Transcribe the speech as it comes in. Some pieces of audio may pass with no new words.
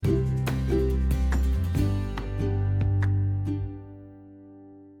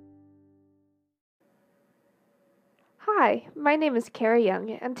Hi, my name is Kara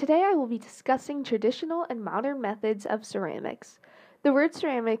Young, and today I will be discussing traditional and modern methods of ceramics. The word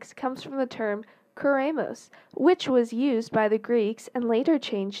ceramics comes from the term keramos, which was used by the Greeks and later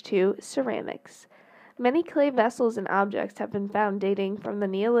changed to ceramics. Many clay vessels and objects have been found dating from the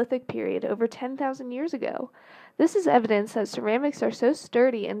Neolithic period over 10,000 years ago. This is evidence that ceramics are so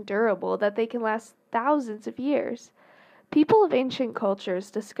sturdy and durable that they can last thousands of years. People of ancient cultures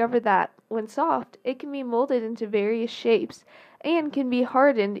discovered that, when soft, it can be molded into various shapes and can be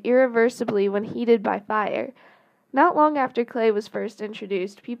hardened irreversibly when heated by fire. Not long after clay was first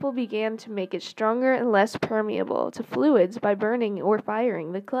introduced, people began to make it stronger and less permeable to fluids by burning or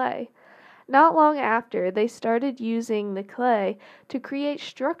firing the clay. Not long after, they started using the clay to create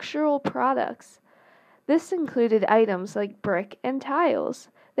structural products. This included items like brick and tiles.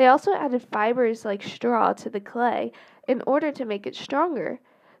 They also added fibers like straw to the clay in order to make it stronger.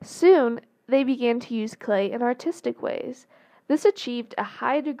 Soon, they began to use clay in artistic ways. This achieved a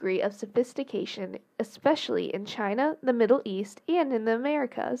high degree of sophistication, especially in China, the Middle East, and in the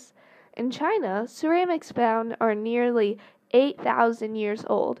Americas. In China, ceramics found are nearly 8,000 years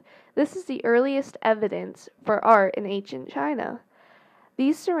old. This is the earliest evidence for art in ancient China.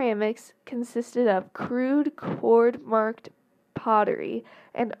 These ceramics consisted of crude cord-marked pottery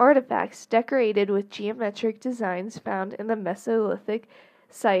and artifacts decorated with geometric designs found in the Mesolithic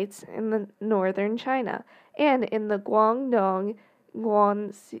sites in the northern China and in the Guangdong,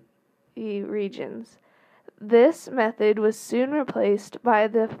 Guangxi regions. This method was soon replaced by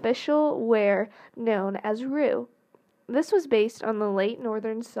the official ware known as Ru. This was based on the late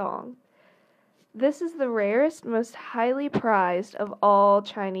Northern Song. This is the rarest, most highly prized of all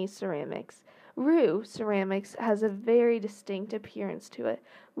Chinese ceramics. Ru ceramics has a very distinct appearance to it.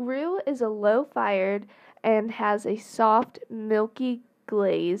 Ru is a low-fired and has a soft, milky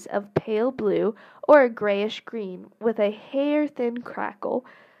glaze of pale blue or a grayish-green with a hair-thin crackle.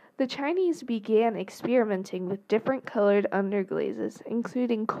 The Chinese began experimenting with different colored underglazes,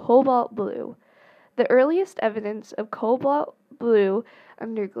 including cobalt blue. The earliest evidence of cobalt blue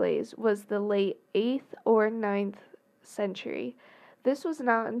underglaze was the late 8th or 9th century. This was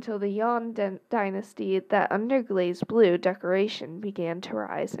not until the Yuan dynasty that underglaze blue decoration began to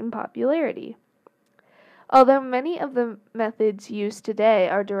rise in popularity. Although many of the methods used today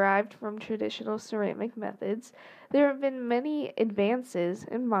are derived from traditional ceramic methods, there have been many advances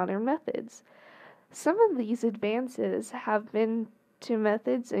in modern methods. Some of these advances have been to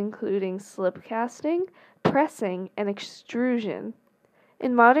methods including slip casting, pressing, and extrusion.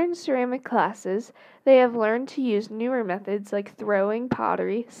 In modern ceramic classes, they have learned to use newer methods like throwing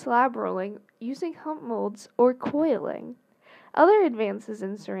pottery, slab rolling, using hump molds, or coiling. Other advances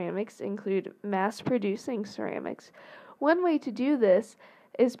in ceramics include mass-producing ceramics. One way to do this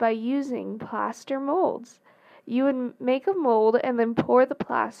is by using plaster molds. You would make a mold and then pour the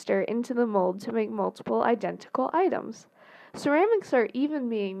plaster into the mold to make multiple identical items. Ceramics are even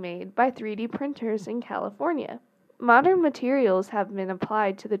being made by 3D printers in California. Modern materials have been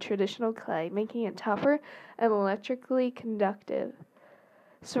applied to the traditional clay, making it tougher and electrically conductive.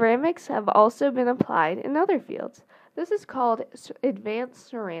 Ceramics have also been applied in other fields. This is called advanced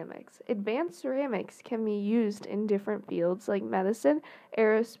ceramics. Advanced ceramics can be used in different fields like medicine,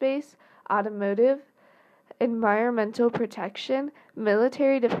 aerospace, automotive, environmental protection,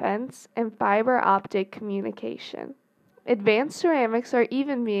 military defense, and fiber optic communication. Advanced ceramics are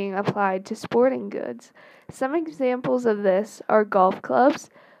even being applied to sporting goods. Some examples of this are golf clubs,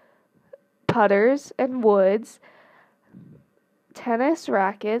 putters and woods, tennis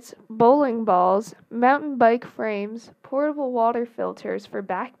rackets, bowling balls, mountain bike frames, portable water filters for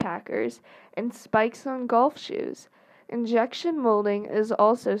backpackers, and spikes on golf shoes. Injection molding is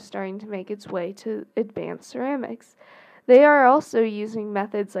also starting to make its way to advanced ceramics. They are also using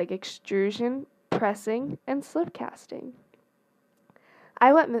methods like extrusion, pressing, and slip casting.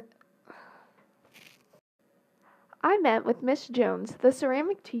 I met with Miss Jones, the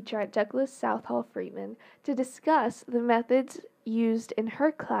ceramic teacher at Douglas Southall Freeman, to discuss the methods used in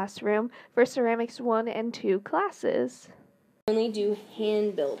her classroom for Ceramics 1 and 2 classes. We only do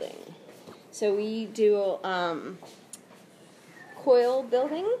hand building. So we do coil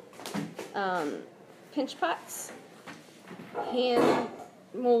building, pinch pots, hand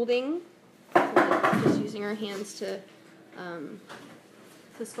molding, just using our hands to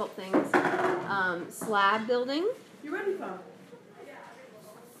sculpt things, slab building. You ready, Pop?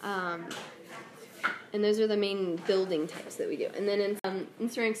 And those are the main building types that we do. And then in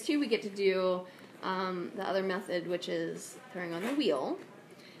ceramics 2, we get to do the other method, which is throwing on the wheel.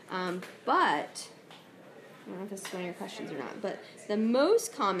 But I don't know if this is one of your questions or not, but the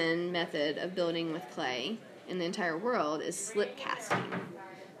most common method of building with clay in the entire world is slip casting.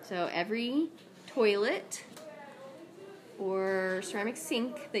 So every toilet or ceramic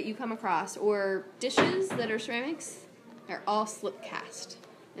sink that you come across, or dishes that are ceramics, are all slip cast.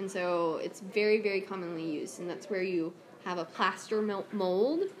 And so it's very, very commonly used, and that's where you have a plaster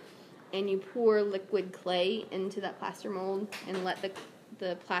mold, and you pour liquid clay into that plaster mold and let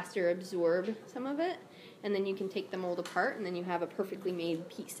the plaster absorb some of it, and then you can take the mold apart, and then you have a perfectly made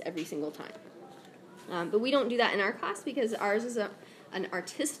piece every single time. But we don't do that in our class because ours is an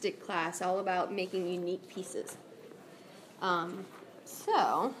artistic class all about making unique pieces.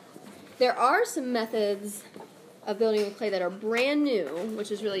 So there are some methods of building with clay that are brand new, which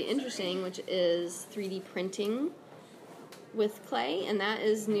is really interesting, which is 3D printing with clay, and that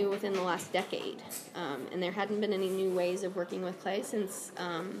is new within the last decade. And there hadn't been any new ways of working with clay since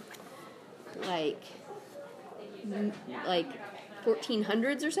like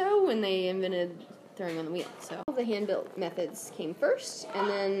 1400s or so, when they invented throwing on the wheel. So the hand-built methods came first, and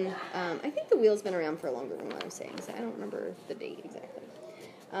then I think the wheel's been around for longer than what I'm saying, so I don't remember the date exactly.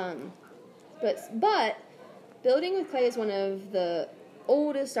 But building with clay is one of the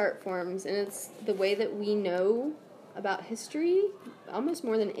oldest art forms, and it's the way that we know about history almost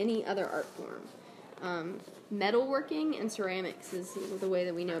more than any other art form. Metalworking and ceramics is the way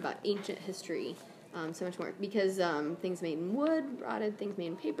that we know about ancient history so much more, because things made in wood rotted, things made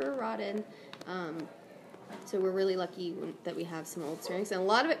in paper rotted. So we're really lucky that we have some old ceramics, and a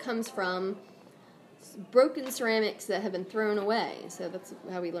lot of it comes from broken ceramics that have been thrown away. So that's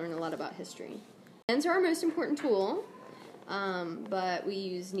how we learn a lot about history. Pens are our most important tool, but we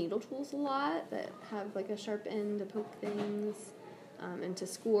use needle tools a lot that have like a sharp end to poke things and to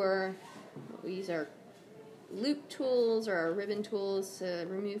score. We use our loop tools or our ribbon tools to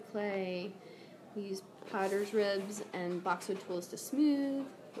remove clay. We use potter's ribs and boxwood tools to smooth.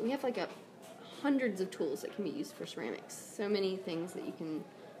 But we have like hundreds of tools that can be used for ceramics. So many things that you can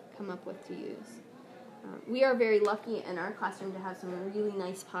come up with to use. We are very lucky in our classroom to have some really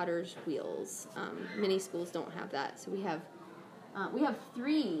nice potter's wheels. Many schools don't have that, so we have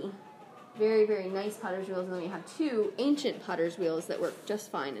 3 very, very nice potter's wheels, and then we have 2 ancient potter's wheels that work just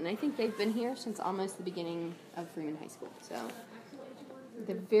fine. And I think they've been here since almost the beginning of Freeman High School. So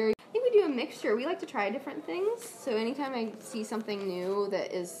they're very. I think we do a mixture. We like to try different things. So anytime I see something new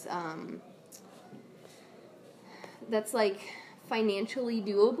that is that's like financially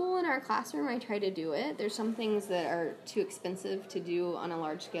doable in our classroom, I try to do it. There's some things that are too expensive to do on a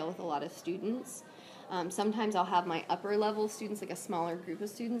large scale with a lot of students. Sometimes I'll have my upper level students, like a smaller group of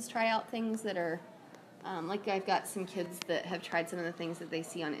students, try out things that are, like I've got some kids that have tried some of the things that they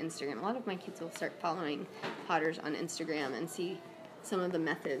see on Instagram. A lot of my kids will start following potters on Instagram and see some of the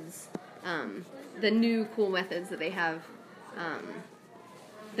methods, the new cool methods that they have,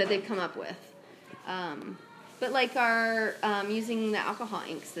 that they've come up with. But like our using the alcohol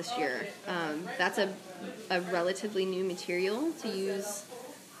inks this year, that's a relatively new material to use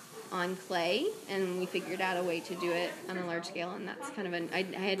on clay, and we figured out a way to do it on a large scale, and that's kind of I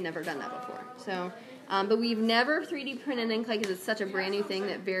had never done that before. So, but we've never 3D printed in clay because it's such a brand new thing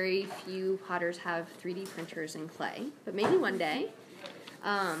that very few potters have 3D printers in clay. But maybe one day.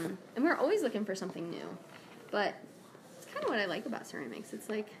 And we're always looking for something new. But it's kind of what I like about ceramics. It's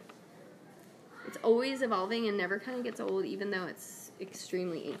like it's always evolving and never kind of gets old, even though it's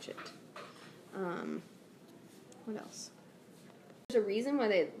extremely ancient. What else? There's a reason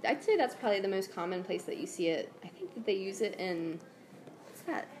why I'd say that's probably the most common place that you see it. I think that they use it in, what's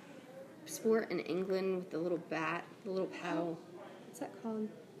that sport in England with the little bat, the little paddle? What's that called?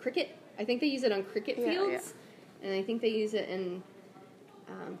 Cricket. I think they use it on cricket fields. Yeah. And I think they use it in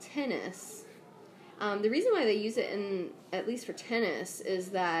tennis. The reason why they use it in, at least for tennis, is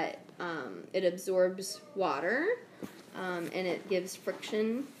that it absorbs water, and it gives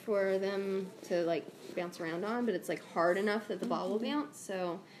friction for them to like bounce around on, but it's like hard enough that the ball will bounce.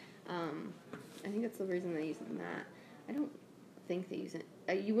 So I think that's the reason they use it in that. I don't think they use it.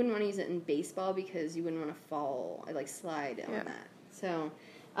 You wouldn't want to use it in baseball because you wouldn't want to fall, like slide on that. So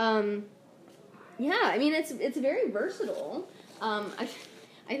yeah, I mean it's very versatile.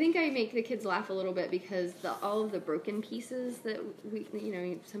 I think I make the kids laugh a little bit because all of the broken pieces that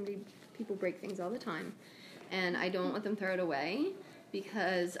people break things all the time, and I don't let them throw it away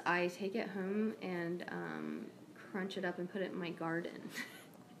because I take it home and crunch it up and put it in my garden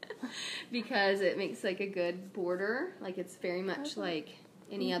because it makes like a good border. Like it's very much like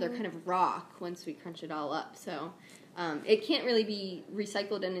any other kind of rock once we crunch it all up. So it can't really be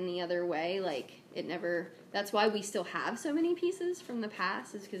recycled in any other way. Like it never. That's why we still have so many pieces from the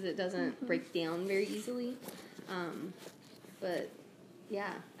past, is because it doesn't break down very easily. But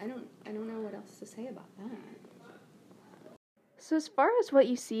yeah, I don't know what else to say about that. So as far as what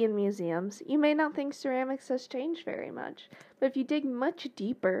you see in museums, you may not think ceramics has changed very much, but if you dig much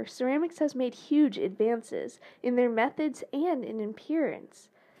deeper, ceramics has made huge advances in their methods and in appearance.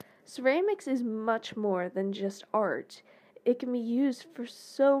 Ceramics is much more than just art. It can be used for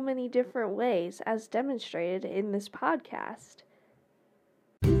so many different ways, as demonstrated in this podcast.